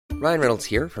Ryan Reynolds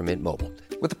here from Mint Mobile.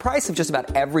 With the price of just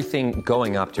about everything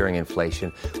going up during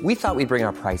inflation, we thought we'd bring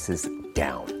our prices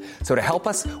down. So to help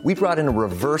us, we brought in a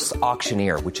reverse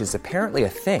auctioneer, which is apparently a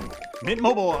thing. Mint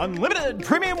Mobile Unlimited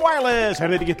Premium Wireless. How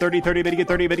to get 30, 30, bit to get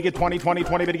 30, bit to get 20, 20,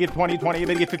 20, bit to get 20, 20,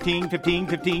 bit to get 15, 15,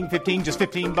 15, 15, just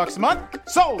 $15 a month?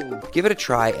 Sold! Give it a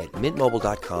try at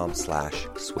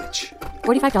mintmobile.com/switch.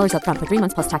 $45 up front for 3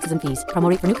 months plus taxes and fees. Promo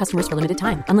rate for new customers for limited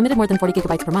time. Unlimited more than 40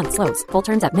 gigabytes per month. Slows full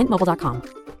terms at mintmobile.com.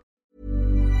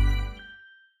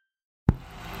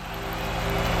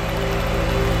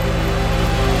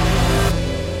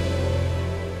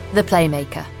 The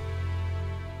Playmaker.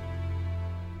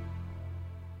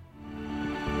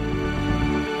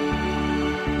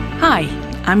 Hi,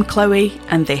 I'm Chloe,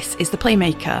 and this is The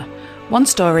Playmaker. One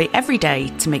story every day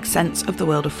to make sense of the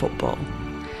world of football.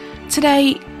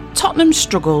 Today, Tottenham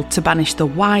struggled to banish the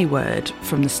Y word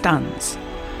from the stands.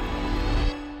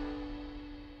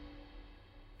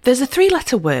 There's a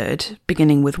 3-letter word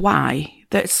beginning with Y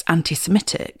that's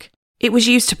anti-Semitic. It was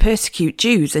used to persecute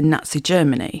Jews in Nazi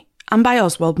Germany, and by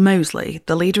Oswald Mosley,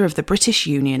 the leader of the British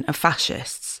Union of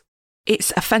Fascists.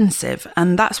 It's offensive,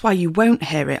 and that's why you won't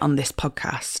hear it on this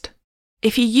podcast.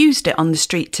 If you used it on the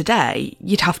street today,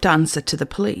 you'd have to answer to the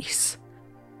police.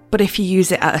 But if you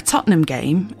use it at a Tottenham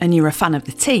game and you're a fan of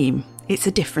the team, it's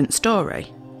a different story.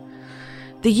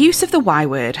 The use of the Y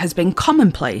word has been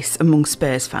commonplace among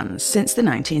Spurs fans since the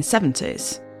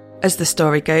 1970s. As the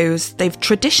story goes, they've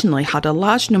traditionally had a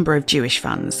large number of Jewish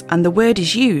fans, and the word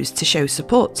is used to show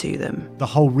support to them. The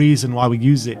whole reason why we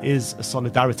use it is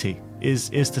solidarity,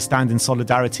 is to stand in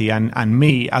solidarity. And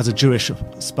me, as a Jewish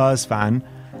Spurs fan,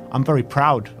 I'm very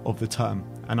proud of the term,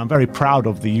 and I'm very proud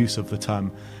of the use of the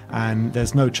term. And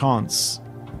there's no chance.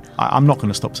 I'm not going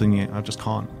to stop singing it. I just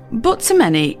can't. But to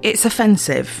many, it's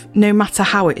offensive, no matter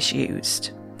how it's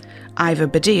used. Ivor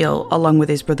Badil, along with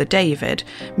his brother David,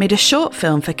 made a short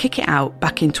film for Kick It Out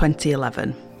back in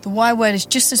 2011. The Y word is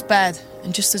just as bad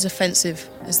and just as offensive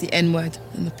as the N word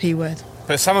and the P word.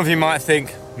 But some of you might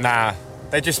think, nah,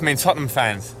 they just mean Tottenham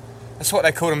fans. That's what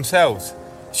they call themselves.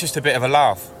 It's just a bit of a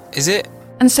laugh. Is it?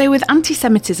 And so with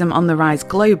anti-Semitism on the rise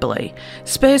globally,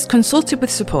 Spurs consulted with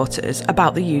supporters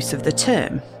about the use of the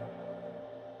term.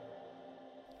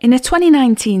 In a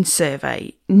 2019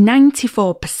 survey,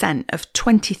 94% of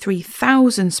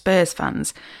 23,000 Spurs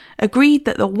fans agreed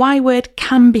that the Y word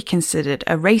can be considered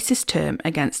a racist term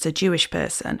against a Jewish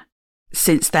person.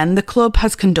 Since then, the club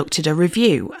has conducted a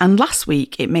review, and last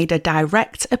week it made a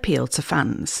direct appeal to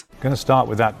fans. Going to start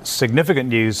with that significant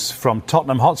news from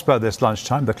Tottenham Hotspur this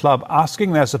lunchtime. The club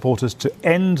asking their supporters to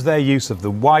end their use of the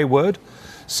Y word,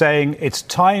 saying it's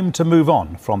time to move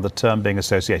on from the term being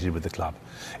associated with the club.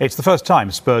 It's the first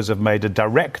time Spurs have made a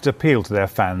direct appeal to their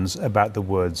fans about the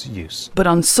word's use. But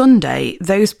on Sunday,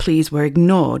 those pleas were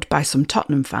ignored by some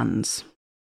Tottenham fans.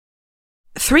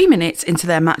 3 minutes into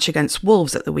their match against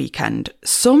Wolves at the weekend,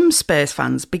 some Spurs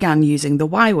fans began using the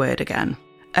Y word again.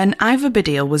 And Ivor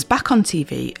Badil was back on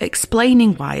TV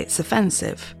explaining why it's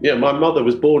offensive. Yeah, my mother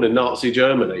was born in Nazi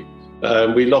Germany.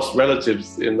 We lost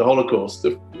relatives in the Holocaust.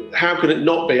 How can it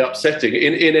not be upsetting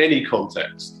in any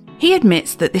context? He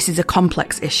admits that this is a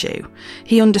complex issue.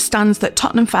 He understands that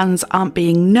Tottenham fans aren't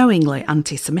being knowingly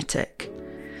anti-Semitic.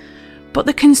 But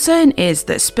the concern is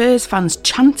that Spurs fans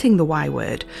chanting the Y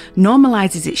word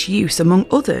normalises its use among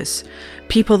others,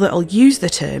 people that will use the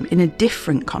term in a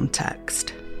different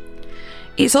context.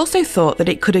 It's also thought that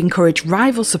it could encourage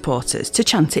rival supporters to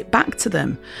chant it back to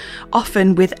them,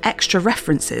 often with extra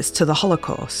references to the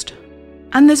Holocaust.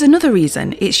 And there's another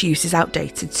reason its use is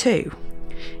outdated too.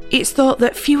 It's thought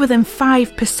that fewer than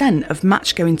 5% of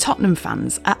match-going Tottenham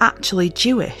fans are actually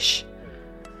Jewish.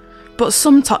 But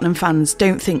some Tottenham fans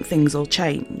don't think things will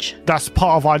change. That's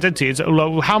part of our identity.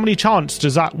 How many chants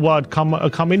does that word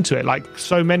come into it? Like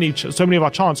so many of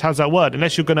our chants has that word.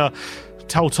 Unless you're going to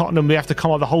tell Tottenham they have to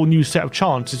come up with a whole new set of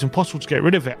chants, it's impossible to get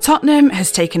rid of it. Tottenham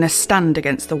has taken a stand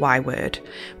against the Y word,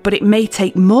 but it may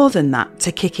take more than that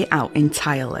to kick it out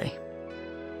entirely.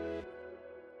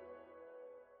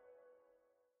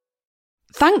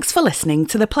 Thanks for listening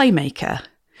to The Playmaker.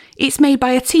 It's made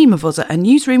by a team of us at a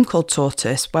newsroom called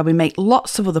Tortoise, where we make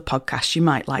lots of other podcasts you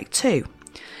might like too.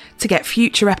 To get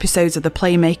future episodes of The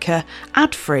Playmaker,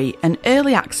 ad-free and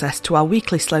early access to our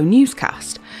weekly slow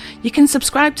newscast, you can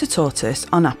subscribe to Tortoise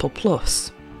on Apple+.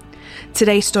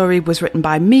 Today's story was written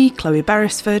by me, Chloe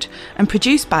Beresford, and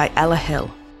produced by Ella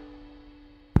Hill.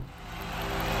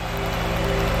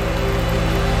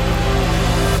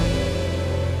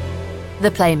 The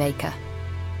Playmaker.